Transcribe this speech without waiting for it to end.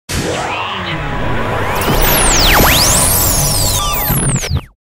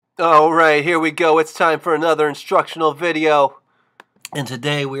Alright, here we go. It's time for another instructional video. And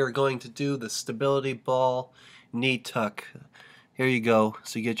today we are going to do the stability ball knee tuck. Here you go.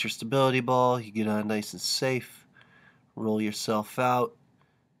 So you get your stability ball, you get on nice and safe, roll yourself out.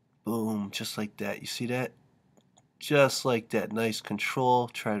 Boom, just like that. You see that? Just like that. Nice control.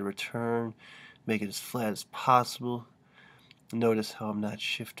 Try to return. Make it as flat as possible. Notice how I'm not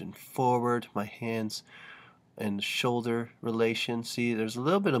shifting forward. My hands and the shoulder relation. See, there's a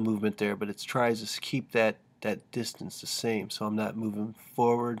little bit of movement there, but it tries to keep that distance the same, so I'm not moving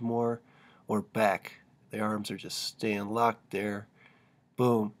forward more or back. The arms are just staying locked there.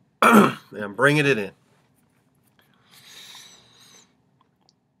 Boom. And I'm bringing it in.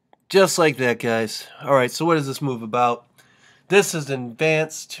 Just like that, guys. Alright, so what is this move about? This is an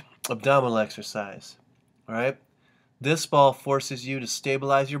advanced abdominal exercise. Alright? This ball forces you to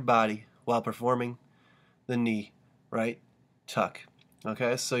stabilize your body while performing the knee, right? Tuck.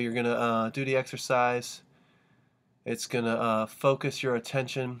 Okay, so you're gonna do the exercise. It's gonna focus your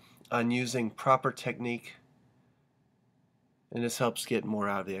attention on using proper technique, and this helps get more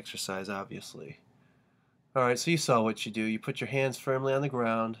out of the exercise, obviously. Alright, so you saw what you do. You put your hands firmly on the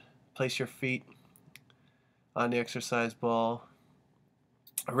ground, place your feet on the exercise ball,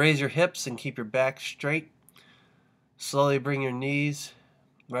 raise your hips and keep your back straight. Slowly bring your knees,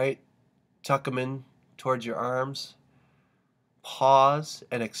 right? Tuck them in towards your arms. Pause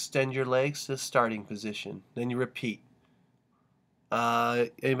and extend your legs to the starting position. Then you repeat.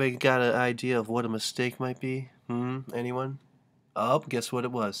 Anybody got an idea of what a mistake might be? Anyone? Oh, guess what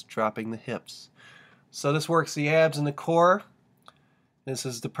it was? Dropping the hips. So this works the abs and the core. This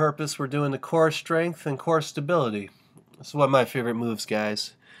is the purpose. We're doing the core strength and core stability. This is one of my favorite moves,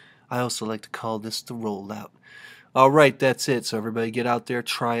 guys. I also like to call this the rollout. Alright, that's it. So everybody get out there,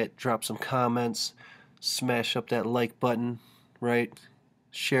 try it, drop some comments. Smash up that like button, right?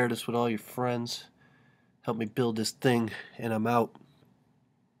 Share this with all your friends. Help me build this thing, and I'm out.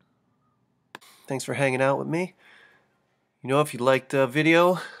 Thanks for hanging out with me. You know, if you liked the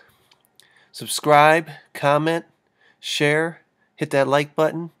video, subscribe, comment, share, hit that like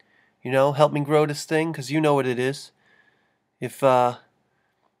button. You know, help me grow this thing, because you know what it is. If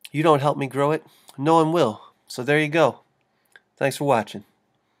you don't help me grow it, no one will. So there you go. Thanks for watching.